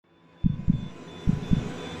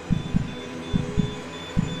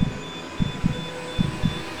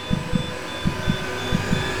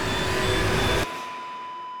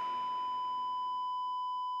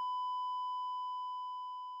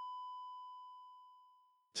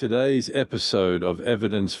Today's episode of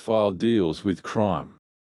Evidence File deals with crime.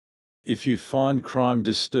 If you find crime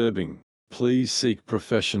disturbing, please seek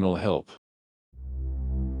professional help.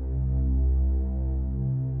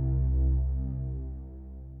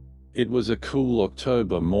 It was a cool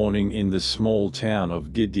October morning in the small town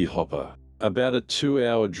of Giddyhopper, about a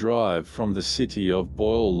 2-hour drive from the city of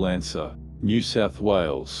Boyle Lancer, New South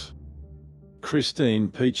Wales. Christine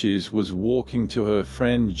Peaches was walking to her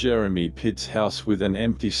friend Jeremy Pitt's house with an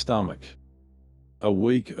empty stomach. A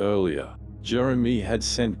week earlier, Jeremy had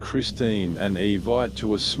sent Christine an invite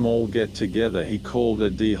to a small get-together he called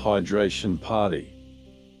a dehydration party.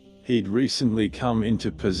 He'd recently come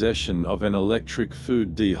into possession of an electric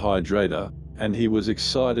food dehydrator, and he was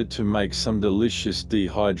excited to make some delicious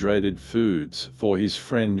dehydrated foods for his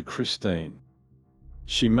friend Christine.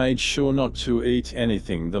 She made sure not to eat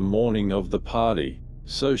anything the morning of the party,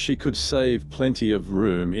 so she could save plenty of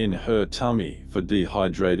room in her tummy for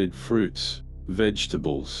dehydrated fruits,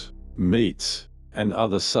 vegetables, meats, and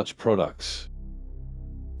other such products.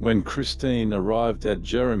 When Christine arrived at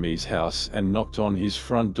Jeremy's house and knocked on his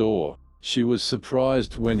front door, she was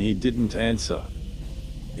surprised when he didn't answer.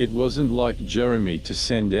 It wasn't like Jeremy to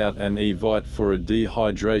send out an invite for a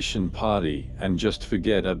dehydration party and just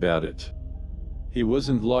forget about it. He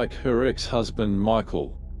wasn't like her ex-husband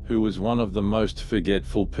Michael, who was one of the most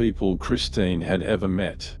forgetful people Christine had ever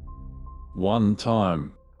met. One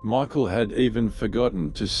time, Michael had even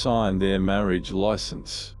forgotten to sign their marriage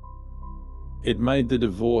license. It made the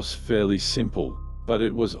divorce fairly simple, but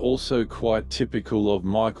it was also quite typical of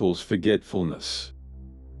Michael's forgetfulness.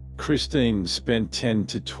 Christine spent 10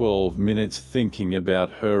 to 12 minutes thinking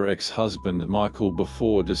about her ex-husband Michael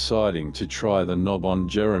before deciding to try the knob on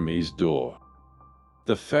Jeremy's door.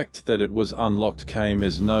 The fact that it was unlocked came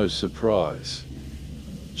as no surprise.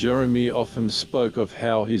 Jeremy often spoke of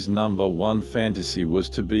how his number one fantasy was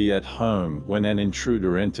to be at home when an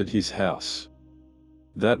intruder entered his house.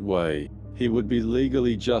 That way, he would be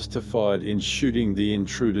legally justified in shooting the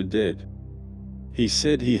intruder dead. He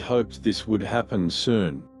said he hoped this would happen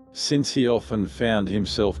soon, since he often found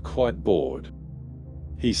himself quite bored.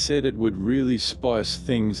 He said it would really spice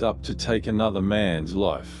things up to take another man's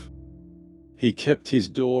life. He kept his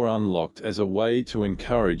door unlocked as a way to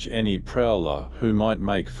encourage any prowler who might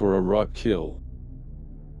make for a ripe kill.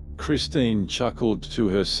 Christine chuckled to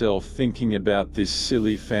herself thinking about this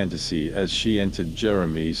silly fantasy as she entered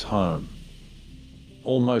Jeremy's home.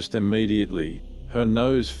 Almost immediately, her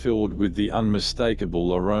nose filled with the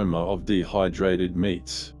unmistakable aroma of dehydrated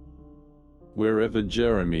meats. Wherever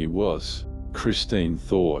Jeremy was, Christine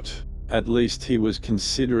thought, at least he was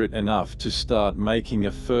considerate enough to start making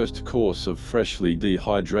a first course of freshly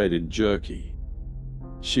dehydrated jerky.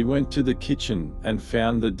 She went to the kitchen and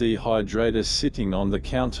found the dehydrator sitting on the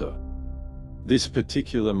counter. This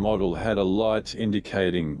particular model had a light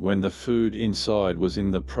indicating when the food inside was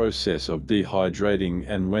in the process of dehydrating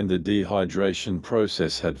and when the dehydration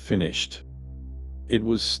process had finished. It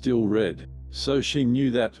was still red, so she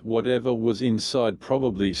knew that whatever was inside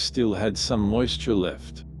probably still had some moisture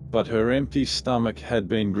left. But her empty stomach had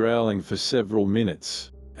been growling for several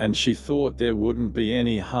minutes, and she thought there wouldn't be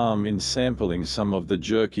any harm in sampling some of the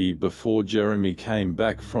jerky before Jeremy came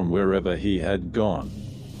back from wherever he had gone.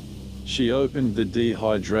 She opened the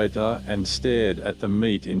dehydrator and stared at the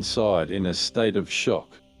meat inside in a state of shock.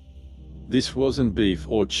 This wasn't beef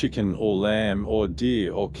or chicken or lamb or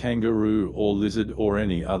deer or kangaroo or lizard or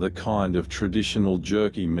any other kind of traditional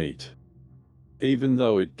jerky meat. Even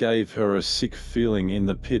though it gave her a sick feeling in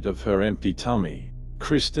the pit of her empty tummy,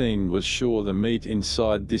 Christine was sure the meat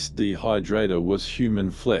inside this dehydrator was human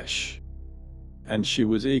flesh. And she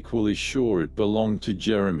was equally sure it belonged to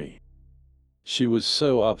Jeremy. She was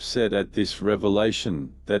so upset at this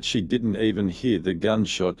revelation that she didn't even hear the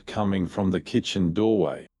gunshot coming from the kitchen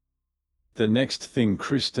doorway. The next thing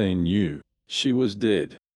Christine knew, she was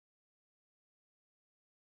dead.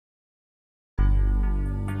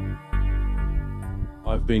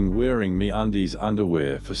 I've been wearing me undies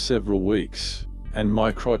underwear for several weeks, and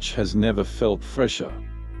my crotch has never felt fresher.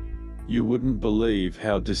 You wouldn't believe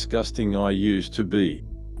how disgusting I used to be.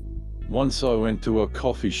 Once I went to a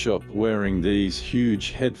coffee shop wearing these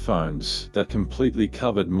huge headphones that completely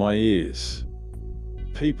covered my ears.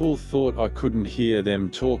 People thought I couldn't hear them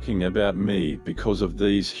talking about me because of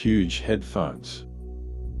these huge headphones.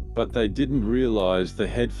 But they didn't realize the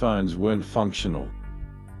headphones weren't functional.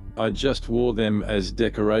 I just wore them as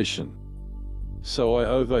decoration. So I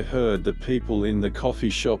overheard the people in the coffee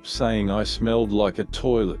shop saying I smelled like a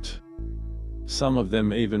toilet. Some of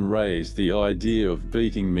them even raised the idea of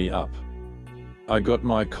beating me up. I got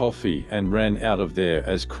my coffee and ran out of there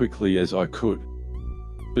as quickly as I could.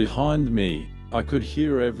 Behind me, I could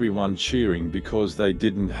hear everyone cheering because they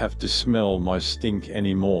didn't have to smell my stink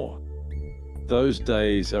anymore. Those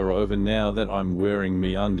days are over now that I'm wearing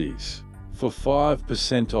MeUndies. For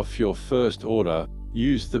 5% off your first order,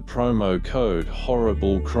 use the promo code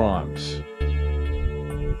HORRIBLECRIMES.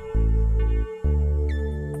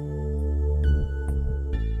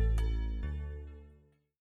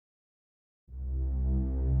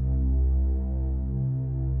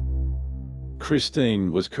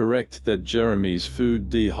 Christine was correct that Jeremy's food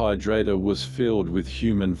dehydrator was filled with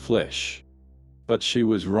human flesh. But she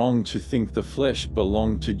was wrong to think the flesh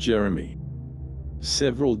belonged to Jeremy.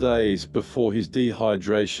 Several days before his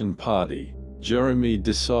dehydration party, Jeremy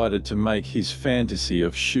decided to make his fantasy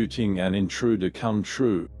of shooting an intruder come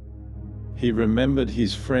true. He remembered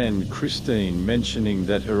his friend Christine mentioning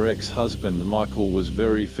that her ex-husband Michael was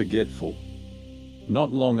very forgetful.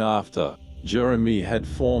 Not long after, Jeremy had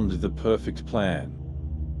formed the perfect plan.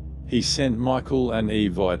 He sent Michael an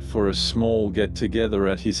invite for a small get-together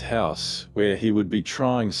at his house, where he would be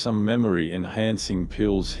trying some memory-enhancing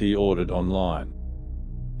pills he ordered online.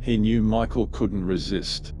 He knew Michael couldn't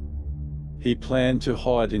resist. He planned to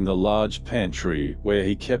hide in the large pantry where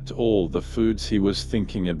he kept all the foods he was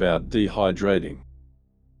thinking about dehydrating.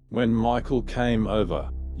 When Michael came over,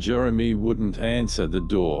 Jeremy wouldn't answer the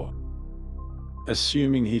door.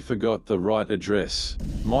 Assuming he forgot the right address,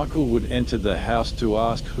 Michael would enter the house to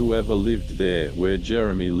ask whoever lived there where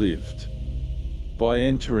Jeremy lived. By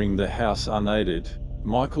entering the house unaided,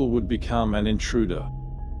 Michael would become an intruder.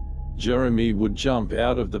 Jeremy would jump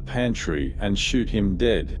out of the pantry and shoot him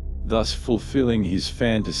dead, thus fulfilling his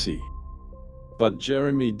fantasy. But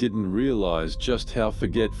Jeremy didn't realize just how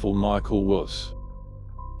forgetful Michael was.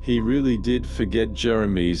 He really did forget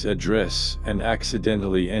Jeremy's address and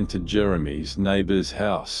accidentally entered Jeremy's neighbor's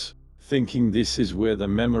house, thinking this is where the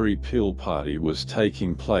memory pill party was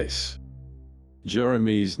taking place.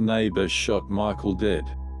 Jeremy's neighbor shot Michael dead.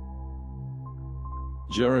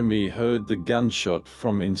 Jeremy heard the gunshot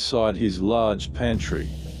from inside his large pantry.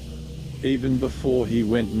 Even before he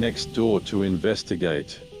went next door to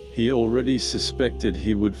investigate, he already suspected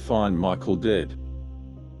he would find Michael dead.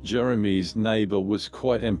 Jeremy's neighbor was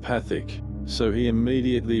quite empathic, so he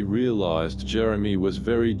immediately realized Jeremy was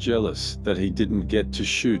very jealous that he didn't get to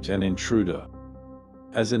shoot an intruder.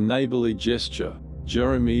 As a neighborly gesture,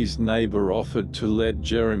 Jeremy's neighbor offered to let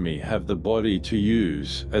Jeremy have the body to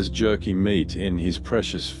use as jerky meat in his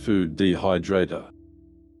precious food dehydrator.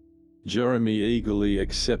 Jeremy eagerly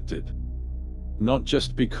accepted. Not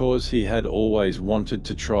just because he had always wanted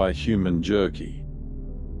to try human jerky,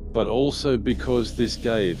 but also because this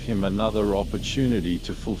gave him another opportunity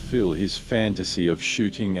to fulfill his fantasy of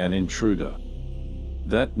shooting an intruder.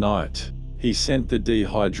 That night, he sent the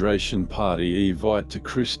dehydration party invite to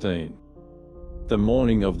Christine. The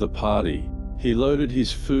morning of the party, he loaded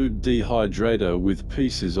his food dehydrator with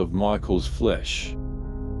pieces of Michael's flesh.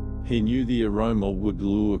 He knew the aroma would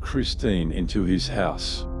lure Christine into his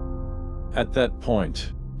house. At that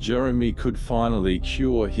point, Jeremy could finally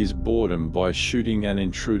cure his boredom by shooting an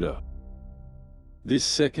intruder. This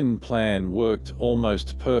second plan worked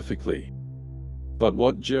almost perfectly. But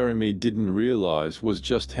what Jeremy didn't realize was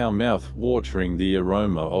just how mouth-watering the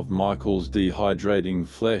aroma of Michael's dehydrating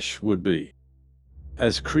flesh would be.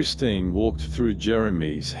 As Christine walked through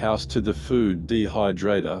Jeremy's house to the food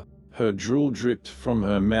dehydrator, her drool dripped from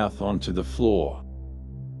her mouth onto the floor.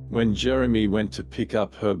 When Jeremy went to pick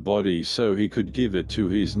up her body so he could give it to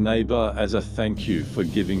his neighbor as a thank you for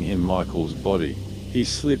giving him Michael's body, he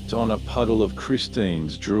slipped on a puddle of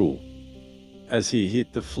Christine's drool. As he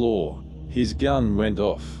hit the floor, his gun went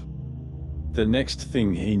off. The next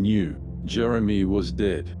thing he knew, Jeremy was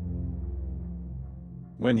dead.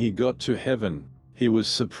 When he got to heaven, he was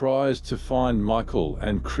surprised to find Michael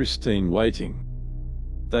and Christine waiting.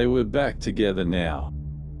 They were back together now.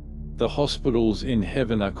 The hospitals in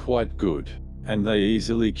heaven are quite good, and they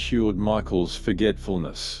easily cured Michael's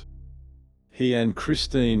forgetfulness. He and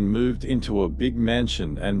Christine moved into a big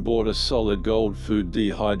mansion and bought a solid gold food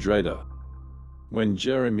dehydrator. When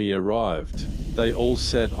Jeremy arrived, they all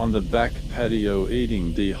sat on the back patio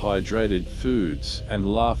eating dehydrated foods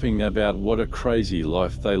and laughing about what a crazy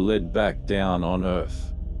life they led back down on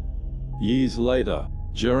Earth. Years later,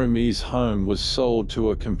 Jeremy's home was sold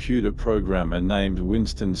to a computer programmer named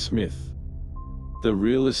Winston Smith. The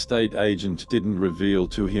real estate agent didn't reveal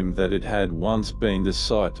to him that it had once been the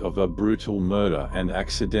site of a brutal murder and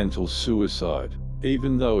accidental suicide,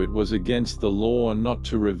 even though it was against the law not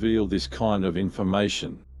to reveal this kind of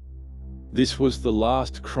information. This was the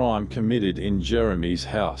last crime committed in Jeremy's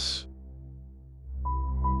house.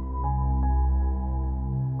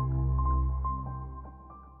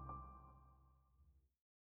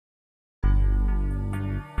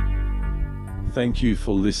 Thank you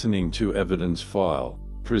for listening to Evidence File,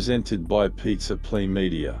 presented by Pizza Plea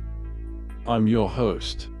Media. I'm your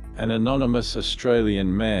host, an anonymous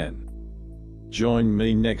Australian man. Join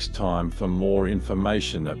me next time for more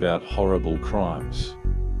information about horrible crimes.